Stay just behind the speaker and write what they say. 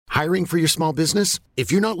Hiring for your small business?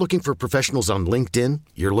 If you're not looking for professionals on LinkedIn,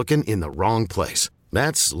 you're looking in the wrong place.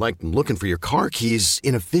 That's like looking for your car keys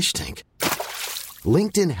in a fish tank.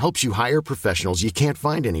 LinkedIn helps you hire professionals you can't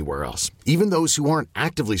find anywhere else, even those who aren't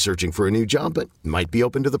actively searching for a new job but might be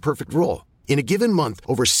open to the perfect role. In a given month,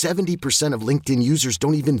 over 70% of LinkedIn users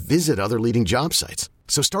don't even visit other leading job sites.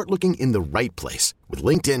 So start looking in the right place. With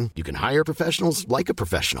LinkedIn, you can hire professionals like a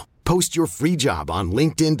professional. Post your free job on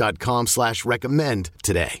linkedin.com/recommend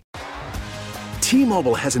today.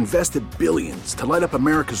 T-Mobile has invested billions to light up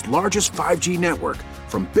America's largest 5G network,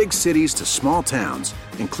 from big cities to small towns,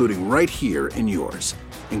 including right here in yours.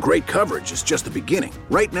 And great coverage is just the beginning.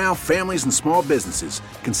 Right now, families and small businesses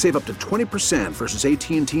can save up to 20% versus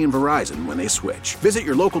AT&T and Verizon when they switch. Visit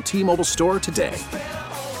your local T-Mobile store today.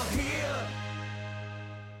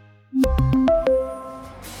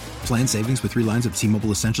 Plan savings with 3 lines of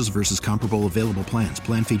T-Mobile Essentials versus comparable available plans.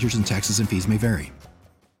 Plan features and taxes and fees may vary.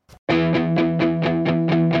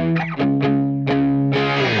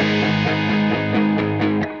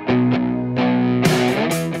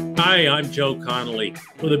 Hi, I'm Joe Connolly.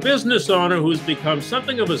 With a business owner who's become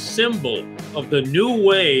something of a symbol of the new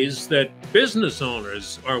ways that business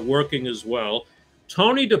owners are working as well,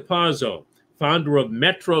 Tony DePazzo, founder of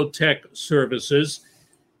Metro Tech Services,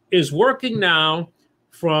 is working now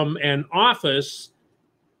from an office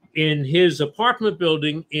in his apartment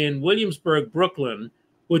building in Williamsburg, Brooklyn,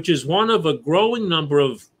 which is one of a growing number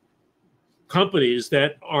of companies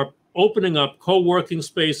that are opening up co-working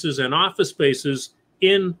spaces and office spaces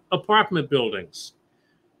in apartment buildings.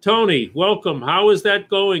 Tony, welcome. How is that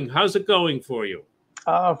going? How's it going for you?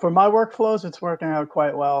 For my workflows, it's working out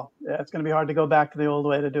quite well. Yeah, it's going to be hard to go back to the old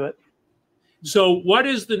way to do it. So what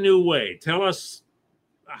is the new way? Tell us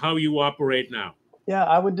how you operate now. Yeah,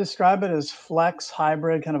 I would describe it as flex,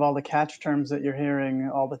 hybrid, kind of all the catch terms that you're hearing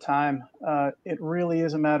all the time. It really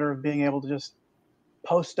is a matter of being able to just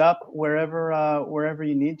post up wherever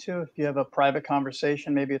you need to. If you have a private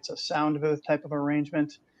conversation, maybe it's a sound booth type of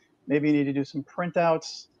arrangement. Maybe you need to do some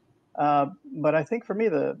printouts. But I think for me,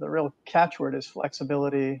 the real catchword is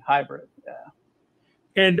flexibility, hybrid. Yeah.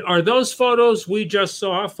 And are those photos we just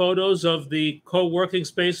saw, photos of the co-working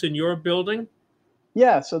space in your building?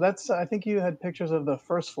 Yeah, so I think you had pictures of the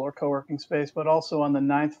first floor co-working space, but also on the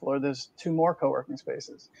 9th floor, there's 2 more co-working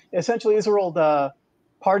spaces. Essentially, these are old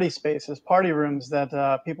party spaces, party rooms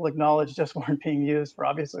that people acknowledge just weren't being used for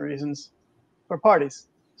obvious reasons for parties.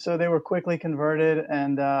 So they were quickly converted,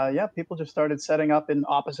 and people just started setting up in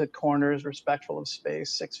opposite corners, respectful of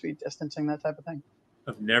space, 6 feet distancing, that type of thing.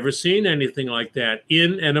 I've never seen anything like that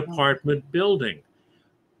in an apartment building.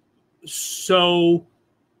 So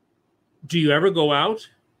do you ever go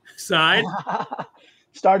outside?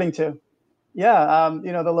 Starting to. Yeah,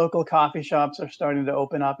 the local coffee shops are starting to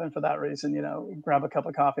open up, and for that reason, grab a cup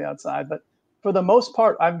of coffee outside. But for the most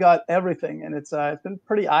part, I've got everything, and it's been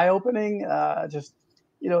pretty eye-opening.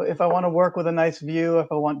 If I want to work with a nice view,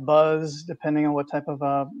 if I want buzz, depending on what type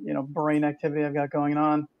of brain activity I've got going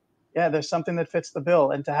on, yeah, there's something that fits the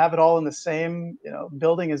bill. And to have it all in the same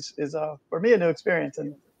building is for me a new experience,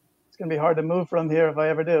 and it's going to be hard to move from here if I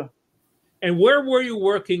ever do. And where were you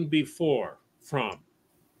working before from?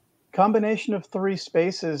 Combination of 3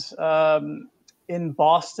 spaces. In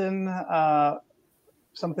Boston,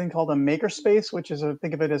 something called a makerspace, which is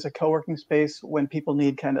think of it as a co-working space when people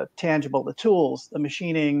need kind of tangible, the tools, the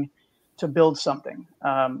machining to build something.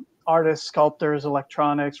 Artists, sculptors,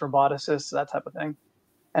 electronics, roboticists, that type of thing.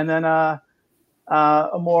 And then a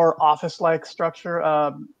more office-like structure.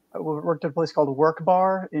 I worked at a place called Work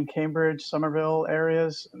Bar in Cambridge, Somerville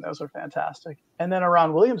areas, and those are fantastic. And then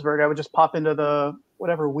around Williamsburg, I would just pop into the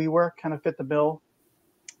whatever WeWork kind of fit the bill.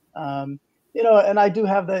 And I do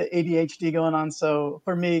have the ADHD going on. So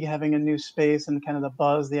for me, having a new space and kind of the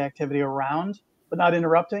buzz, the activity around, but not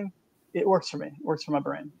interrupting, it works for me. It works for my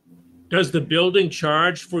brain. Does the building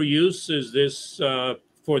charge for use? Is this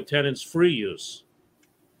for tenants free use?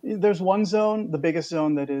 There's one zone, the biggest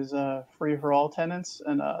zone, that is free for all tenants.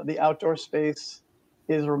 And the outdoor space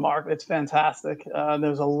is remarkable. It's fantastic.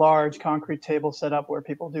 There's a large concrete table set up where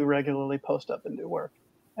people do regularly post up and do work.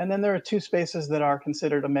 And then there are 2 spaces that are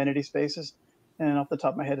considered amenity spaces. And off the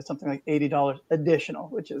top of my head, it's something like $80 additional,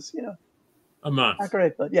 which is, a month. Not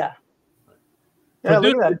great, but yeah. Yeah,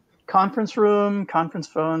 look at that. Conference room, conference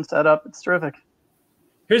phone set up. It's terrific.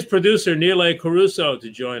 Here's producer Neil A. Caruso to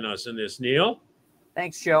join us in this. Neil?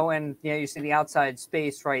 Thanks, Joe. And you see the outside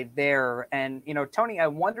space right there. And, Tony, I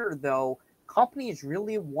wonder, though, companies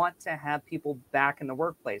really want to have people back in the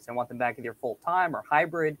workplace. They want them back either full-time or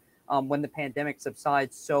hybrid when the pandemic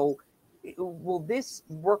subsides. So will this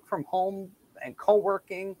work from home and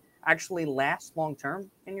co-working actually last long term,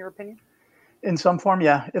 in your opinion? In some form,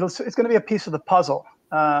 yeah. It's going to be a piece of the puzzle.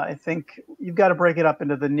 I think you've got to break it up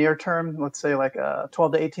into the near term, let's say like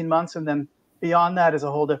 12 to 18 months, and then beyond that is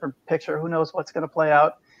a whole different picture. Who knows what's going to play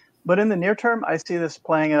out? But in the near term, I see this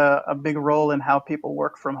playing a big role in how people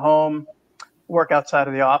work from home, work outside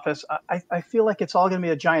of the office. I feel like it's all going to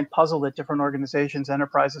be a giant puzzle that different organizations,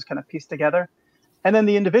 enterprises kind of piece together. And then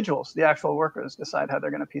the individuals, the actual workers, decide how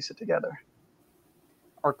they're going to piece it together.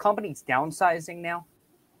 Are companies downsizing now?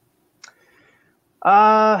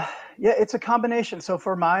 Yeah, it's a combination. So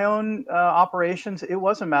for my own operations, it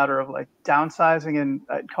was a matter of like downsizing, and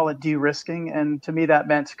I'd call it de-risking. And to me, that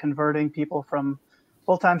meant converting people from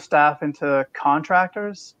full-time staff into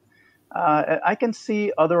contractors. I can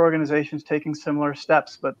see other organizations taking similar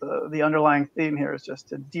steps, but the underlying theme here is just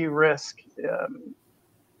to de-risk.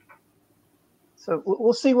 So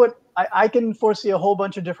we'll see what I can foresee a whole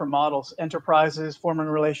bunch of different models. Enterprises forming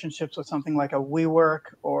relationships with something like a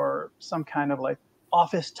WeWork or some kind of like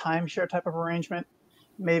office timeshare type of arrangement,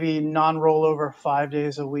 maybe non-rollover 5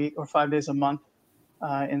 days a week or 5 days a month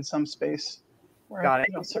in some space. Got it.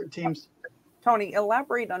 Certain teams. Tony,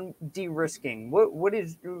 elaborate on de-risking. What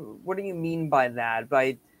do you mean by that?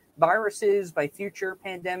 By viruses, by future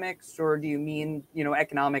pandemics, or do you mean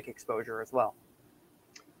economic exposure as well?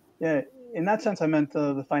 Yeah, in that sense, I meant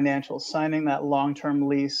the financials, signing that long-term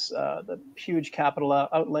lease, the huge capital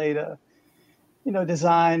outlay to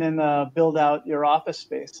design and build out your office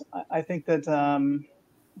space. I think that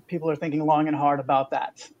people are thinking long and hard about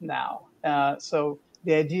that now. So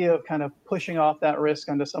the idea of kind of pushing off that risk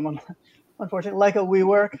onto someone, unfortunately, like a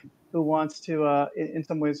WeWork, who wants to, in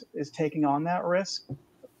some ways, is taking on that risk.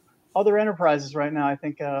 Other enterprises right now, I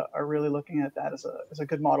think, are really looking at that as a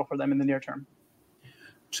good model for them in the near term.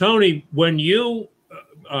 Tony, when you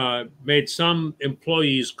made some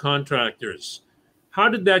employees contractors, how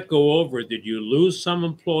did that go over? Did you lose some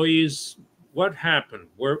employees? What happened?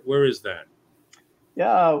 Where is that?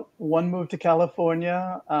 Yeah, one moved to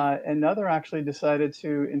California. Another actually decided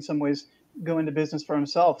to, in some ways, go into business for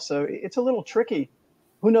himself. So it's a little tricky.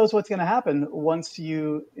 Who knows what's going to happen once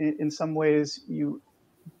you, in some ways, you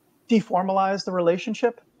deformalize the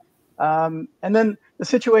relationship. And then the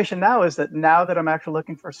situation now is that now that I'm actually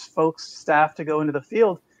looking for folks, staff to go into the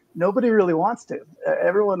field, nobody really wants to.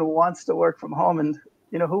 Everyone wants to work from home, and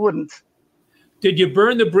who wouldn't? Did you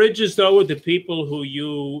burn the bridges though with the people who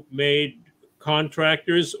you made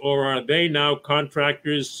contractors, or are they now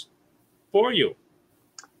contractors for you?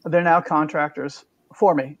 They're now contractors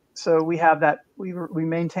for me. So we have that. We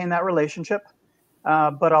maintain that relationship.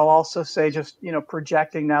 But I'll also say, just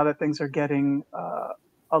projecting now that things are getting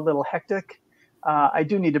a little hectic, I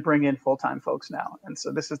do need to bring in full-time folks now, and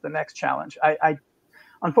so this is the next challenge. I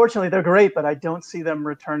unfortunately, they're great, but I don't see them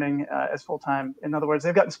returning as full-time. In other words,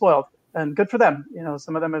 they've gotten spoiled, and good for them.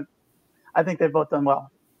 Some of them I think they've both done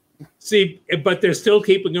well. See, but they're still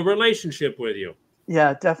keeping a relationship with you.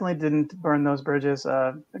 Yeah, definitely didn't burn those bridges.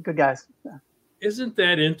 Good guys. Yeah. Isn't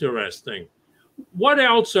that interesting? What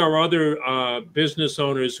else are other business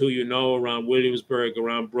owners who around Williamsburg,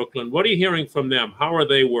 around Brooklyn? What are you hearing from them? How are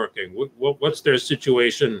they working? What's their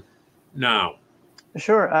situation now?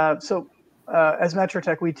 Sure. So as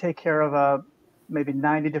Metrotech, we take care of maybe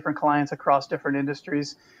 90 different clients across different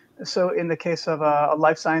industries. So in the case of a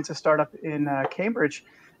life sciences startup in Cambridge,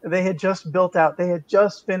 they had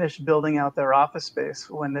just finished building out their office space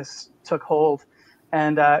when this took hold.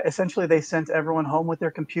 And essentially, they sent everyone home with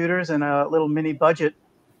their computers and a little mini budget.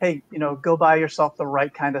 Hey, go buy yourself the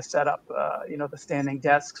right kind of setup, the standing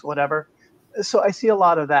desks, whatever. So I see a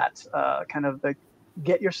lot of that, kind of the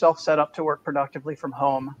get yourself set up to work productively from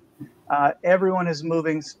home. Everyone is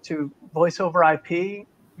moving to voice over IP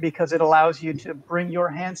because it allows you to bring your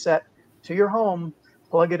handset to your home,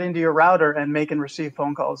 plug it into your router, and make and receive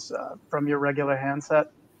phone calls from your regular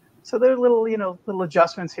handset. So there are little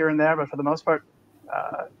adjustments here and there, but for the most part,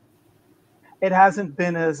 it hasn't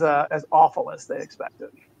been as awful as they expected.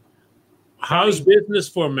 How's business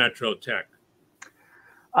for Metrotech?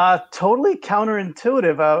 Totally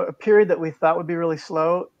counterintuitive. A period that we thought would be really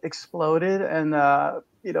slow exploded, and a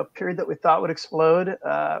period that we thought would explode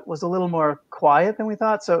was a little more quiet than we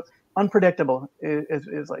thought. So unpredictable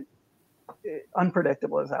is like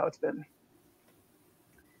unpredictable is how it's been.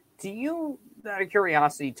 Do you, out of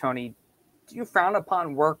curiosity, Tony, do you frown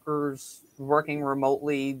upon workers working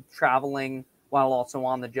remotely, traveling while also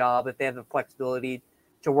on the job? If they have the flexibility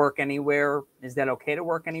to work anywhere, is that okay to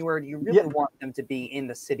work anywhere? Do you really want them to be in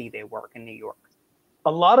the city they work in New York?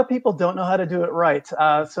 A lot of people don't know how to do it right.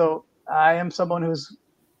 So I am someone who's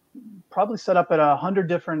probably set up at 100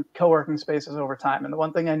 different co-working spaces over time. And the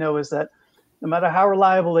one thing I know is that no matter how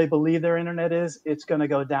reliable they believe their internet is, it's going to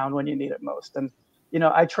go down when you need it most. And,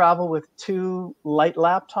 I travel with 2 light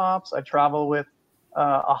laptops. I travel with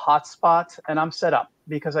a hotspot, and I'm set up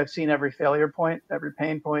because I've seen every failure point, every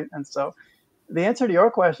pain point. And so the answer to your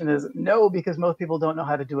question is no, because most people don't know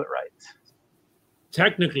how to do it right.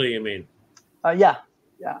 Technically, you mean? Yeah.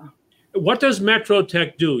 What does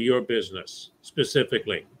MetroTech do, your business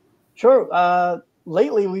specifically? Sure.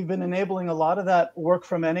 Lately, we've been enabling a lot of that work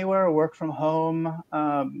from anywhere, work from home.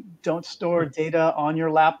 Don't store data on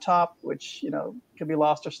your laptop, which could be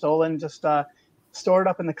lost or stolen. Just store it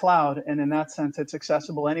up in the cloud, and in that sense, it's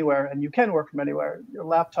accessible anywhere, and you can work from anywhere. Your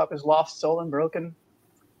laptop is lost, stolen, broken.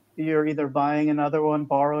 You're either buying another one,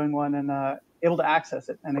 borrowing one, and able to access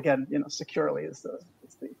it. And again, securely is the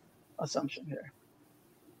assumption here.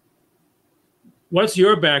 What's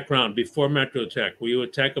your background before MetroTech? Were you a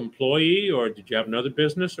tech employee, or did you have another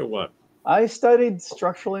business, or what? I studied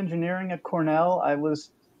structural engineering at Cornell. I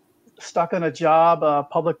was stuck on a job, a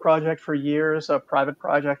public project for years, a private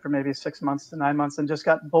project for maybe 6 months to 9 months, and just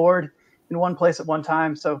got bored in one place at one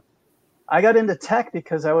time. So I got into tech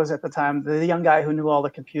because I was at the time the young guy who knew all the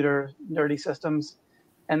computer nerdy systems,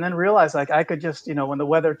 and then realized I could just, when the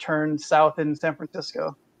weather turned south in San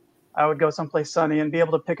Francisco, I would go someplace sunny and be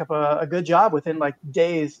able to pick up a good job within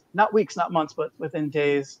days, not weeks, not months, but within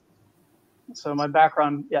days. So my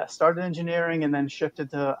background, started engineering and then shifted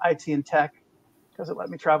to IT and tech because it let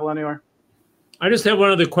me travel anywhere. I just have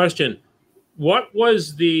one other question. What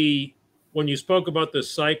was when you spoke about the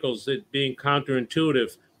cycles, it being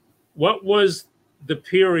counterintuitive, what was the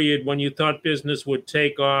period when you thought business would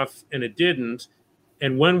take off and it didn't?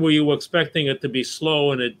 And when were you expecting it to be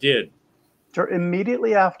slow and it did?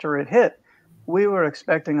 Immediately after it hit, we were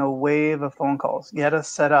expecting a wave of phone calls, get us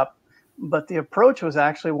set up. But the approach was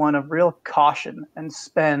actually one of real caution and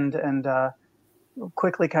spend and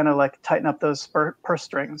quickly kind of tighten up those purse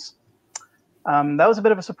strings. That was a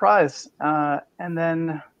bit of a surprise. And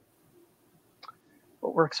then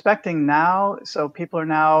what we're expecting now, so people are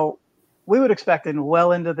now, we would expect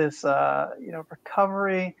well into this,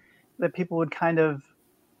 recovery, that people would kind of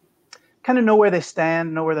know where they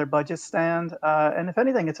stand, know where their budgets stand. And if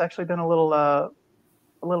anything, it's actually been a little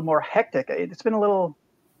more hectic. It's been a little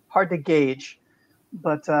hard to gauge,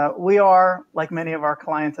 but we are, like many of our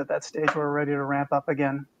clients at that stage, we're ready to ramp up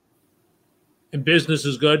again. And business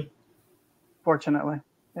is good? Fortunately,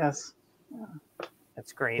 yes. Yeah.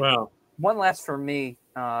 That's great. Wow. One last for me,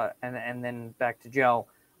 and then back to Joe.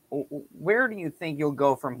 Where do you think you'll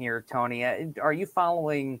go from here, Tony? Are you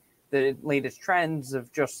following the latest trends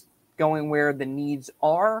of just going where the needs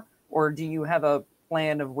are, or do you have a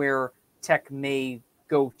plan of where tech may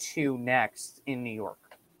go to next in New York?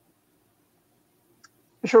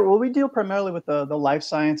 Sure. Well, we deal primarily with the life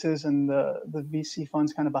sciences and the VC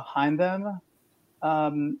funds kind of behind them.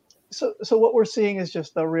 So what we're seeing is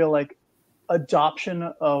just the real adoption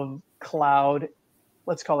of cloud,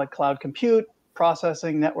 let's call it cloud compute,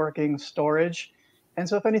 processing, networking, storage. And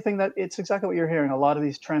so if anything, that it's exactly what you're hearing. A lot of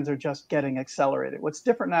these trends are just getting accelerated. What's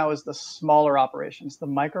different now is the smaller operations, the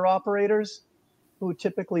micro operators who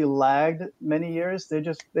typically lagged many years.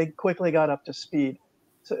 They quickly got up to speed.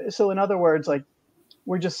 So in other words,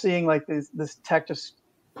 we're just seeing this tech just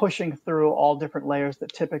pushing through all different layers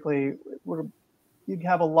that typically you'd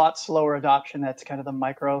have a lot slower adoption. That's kind of the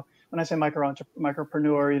micro. When I say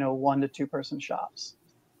micropreneur, 1 to 2 person shops,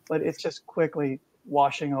 but it's just quickly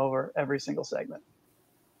washing over every single segment.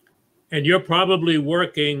 And you're probably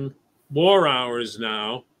working more hours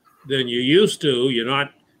now than you used to. You're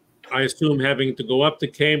not, I assume, having to go up to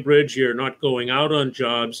Cambridge. You're not going out on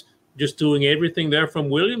jobs, just doing everything there from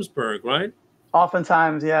Williamsburg, right?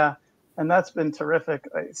 Oftentimes, yeah. And that's been terrific.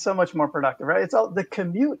 It's so much more productive, right? The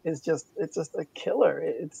commute is just a killer.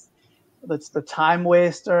 It's the time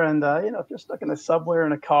waster. And, if you're stuck in a subway or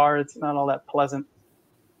in a car, it's not all that pleasant.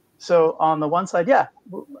 So on the one side,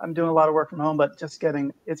 I'm doing a lot of work from home, but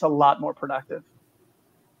it's a lot more productive.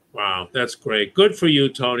 Wow, that's great. Good for you,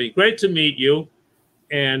 Tony. Great to meet you.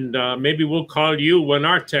 And maybe we'll call you when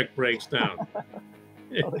our tech breaks down.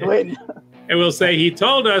 I'll be waiting. And we'll say he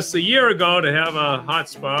told us a year ago to have a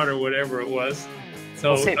hotspot or whatever it was.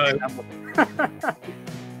 So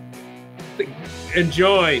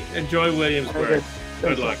enjoy Williamsburg.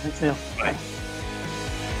 Good luck. Thanks, Neil. Bye.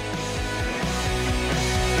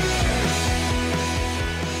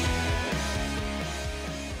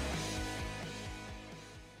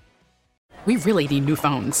 We really need new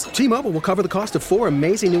phones. T-Mobile will cover the cost of 4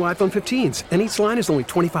 amazing new iPhone 15s, and each line is only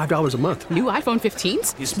 $25 a month. New iPhone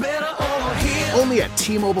 15s? It's better over here. Only at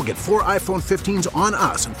T-Mobile, get 4 iPhone 15s on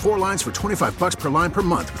us and 4 lines for $25 per line per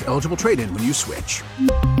month with eligible trade-in when you switch.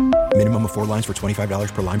 Minimum of 4 lines for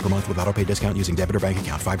 $25 per line per month with autopay discount using debit or bank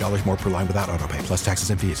account. $5 more per line without autopay, plus taxes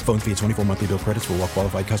and fees. Phone fee at 24 monthly bill credits for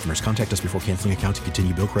well-qualified customers. Contact us before canceling account to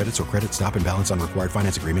continue bill credits or credit stop and balance on required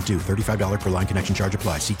finance agreement due. $35 per line connection charge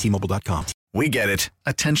applies. See T-Mobile.com. We get it.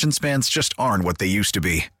 Attention spans just aren't what they used to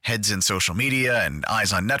be. Heads in social media and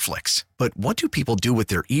eyes on Netflix. But what do people do with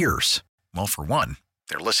their ears? Well, for one,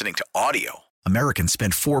 they're listening to audio. Americans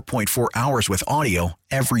spend 4.4 hours with audio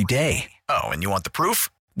every day. Oh, and you want the proof?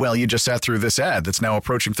 Well, you just sat through this ad that's now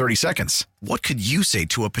approaching 30 seconds. What could you say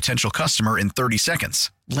to a potential customer in 30 seconds?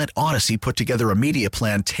 Let Odyssey put together a media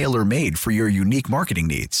plan tailor-made for your unique marketing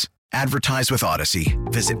needs. Advertise with Odyssey.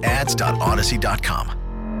 Visit ads.odyssey.com.